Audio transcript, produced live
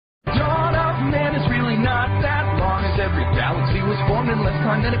chemistry was formed in less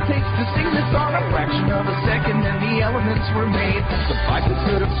time than it takes to sing this song. A fraction of a second and the elements were made. The five that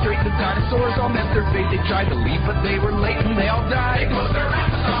stood up straight, the dinosaurs all met their fate. They tried to leave but they were late and they all died. They closed their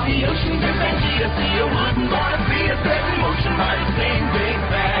eyes on the ocean, and Pangea, see a wooden body, be a set in motion by the same Big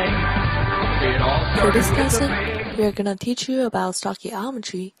Bang. It all For started this with a lesson, bang. we are going to teach you about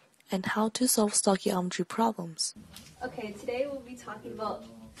stoichiometry and how to solve stoichiometry problems. Okay, today we'll be talking about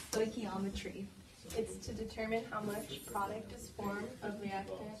stoichiometry. It's to determine how much product is formed of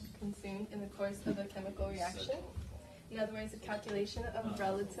reactant consumed in the course of a chemical reaction. In other words, a calculation of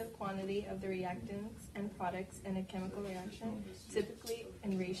relative quantity of the reactants and products in a chemical reaction, typically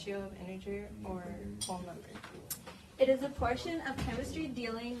in ratio of integer or whole number. It is a portion of chemistry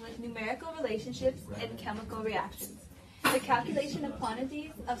dealing with numerical relationships in chemical reactions. The calculation of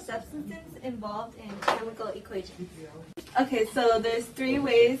quantities of substances involved in chemical equations. Okay, so there's three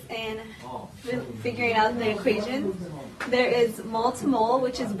ways in figuring out the equation. There is mole to mole,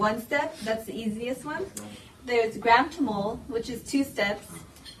 which is one step. That's the easiest one. There's gram to mole, which is 2 steps.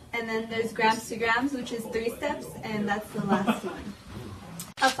 And then there's grams to grams, which is 3 steps, and that's the last one.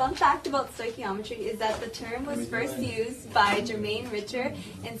 A fun fact about stoichiometry is that the term was first used by Germain Richter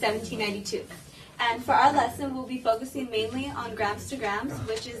in 1792. And for our lesson, we'll be focusing mainly on grams to grams,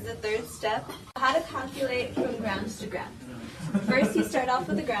 which is the 3rd step. How to calculate from grams to grams. First, you start off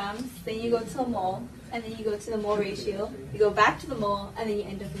with the grams, then you go to a mole, and then you go to the mole ratio. You go back to the mole, and then you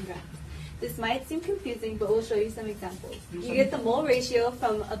end up in grams. This might seem confusing, but we'll show you some examples. You get the mole ratio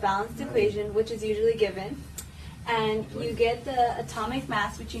from a balanced equation, which is usually given. And you get the atomic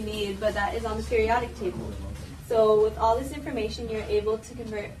mass, which you need, but that is on the periodic table. So with all this information, you're able to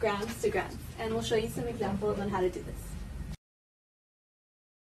convert grams to grams. And we'll show you some examples on how to do this.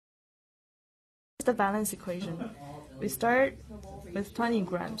 The balance equation. We start with 20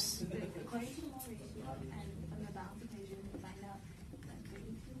 grams.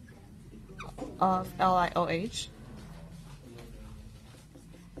 Of LiOH.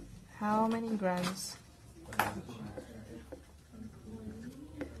 How many grams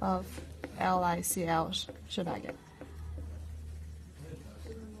of LiCl should I get?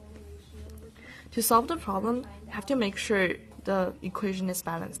 To solve the problem, you have to make sure the equation is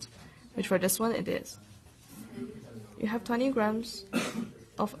balanced, which for this one it is. You have 20 grams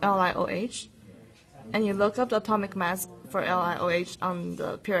of LiOH, and you look up the atomic mass for LiOH on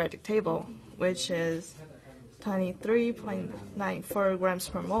the periodic table, which is 23.94 grams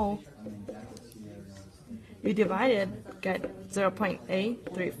per mole. You divide it, get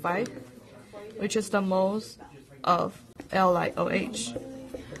 0.835, which is the moles of LiOH.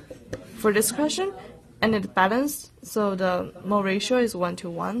 For this question, and it's balanced, so the mole ratio is 1 to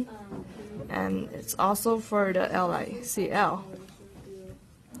 1, and it's also for the LiCl.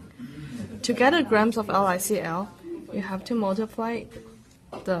 To get a grams of LiCl, you have to multiply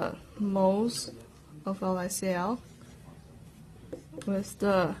the moles of LiCl with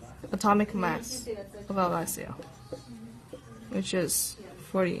the atomic mass of LiCl, which is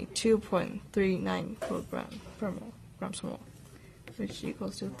 42.394 grams per mole, which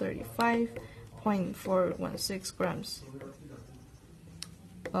equals to 35.416 grams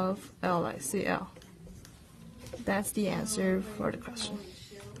of LiCl. That's the answer for the question.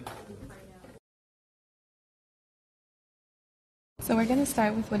 So we're going to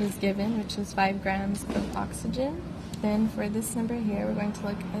start with what is given, which is 5 grams of oxygen. Then for this number here, we're going to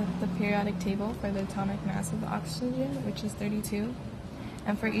look at the periodic table for the atomic mass of oxygen, which is 32.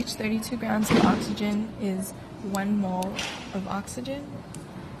 And for each 32 grams of oxygen is 1 mole of oxygen.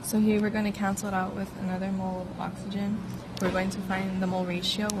 So here we're going to cancel it out with another mole of oxygen. We're going to find the mole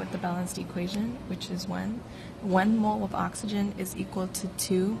ratio with the balanced equation, which is 1. 1 mole of oxygen is equal to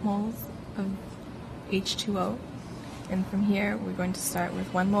 2 moles of H2O. And from here, we're going to start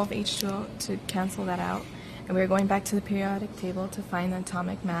with 1 mole of H2O to cancel that out. And we're going back to the periodic table to find the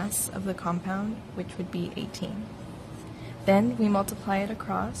atomic mass of the compound, which would be 18. Then we multiply it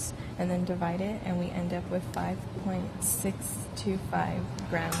across and then divide it, and we end up with 5.625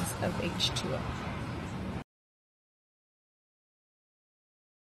 grams of H2O.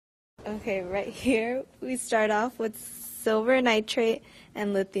 Okay, right here we start off with silver nitrate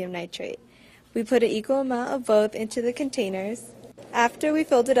and lithium nitrate. We put an equal amount of both into the containers. After we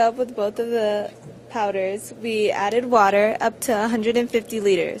filled it up with both of the powders, we added water up to 150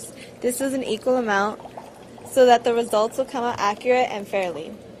 liters. This is an equal amount so that the results will come out accurate and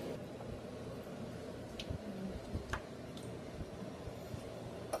fairly.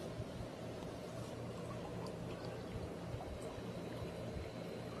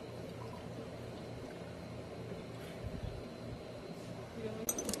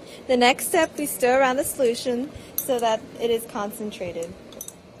 The next step, we stir around the solution so that it is concentrated.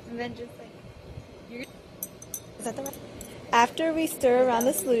 And then just like, is that the right? After we stir around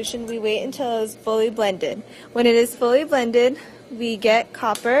the solution, we wait until it is fully blended. When it is fully blended, we get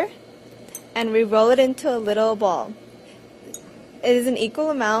copper and we roll it into a little ball. It is an equal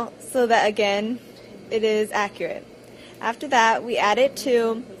amount so that, again, it is accurate. After that, we add it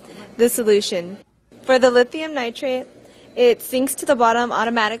to the solution. For the lithium nitrate, it sinks to the bottom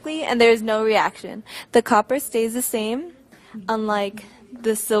automatically and there is no reaction. The copper stays the same, unlike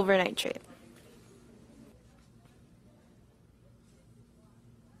the silver nitrate.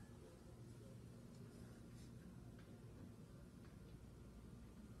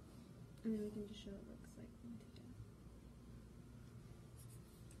 And then we can just show what it looks like.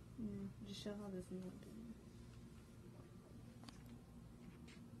 Just show how this is not doing.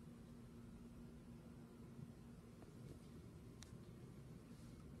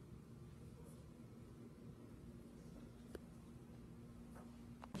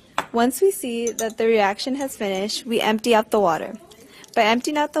 Once we see that the reaction has finished, we empty out the water. By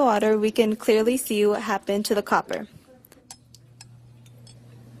emptying out the water, we can clearly see what happened to the copper.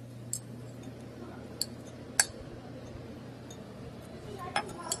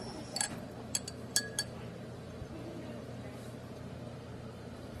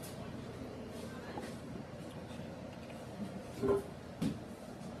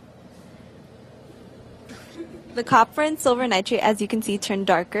 The copper and silver nitrate, as you can see, turned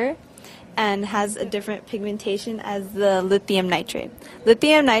darker and has a different pigmentation as the lithium nitrate.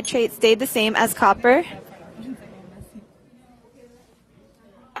 Lithium nitrate stayed the same as copper.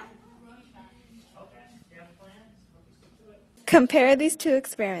 Compare these two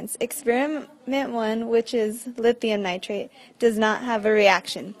experiments. Experiment 1, which is lithium nitrate, does not have a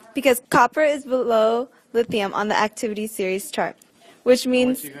reaction because copper is below lithium on the activity series chart, which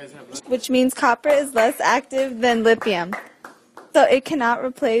means copper is less active than lithium, so it cannot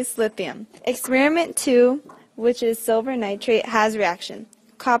replace lithium. Experiment 2, which is silver nitrate, has reaction.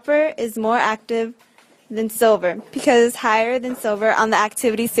 Copper is more active than silver because it's higher than silver on the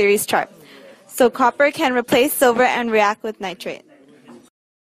activity series chart. So copper can replace silver and react with nitrate.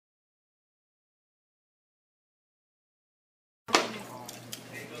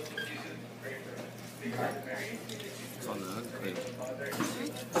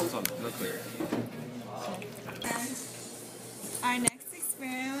 Our next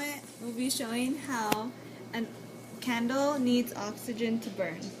experiment will be showing how a candle needs oxygen to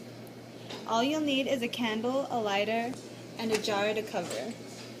burn. All you'll need is a candle, a lighter, and a jar to cover.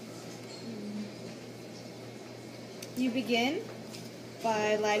 You begin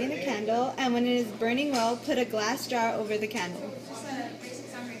by lighting the candle, and when it is burning well, put a glass jar over the candle.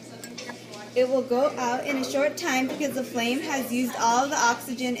 It will go out in a short time because the flame has used all of the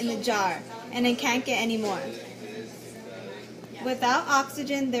oxygen in the jar, and it can't get any more. Without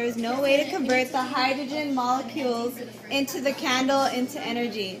oxygen, there is no way to convert the hydrogen molecules into the candle into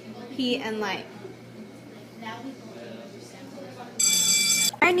energy, heat, and light.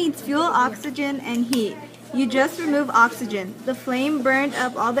 Fire needs fuel, oxygen, and heat. You just remove oxygen. The flame burned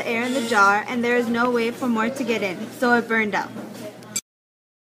up all the air in the jar, and there is no way for more to get in, so it burned out.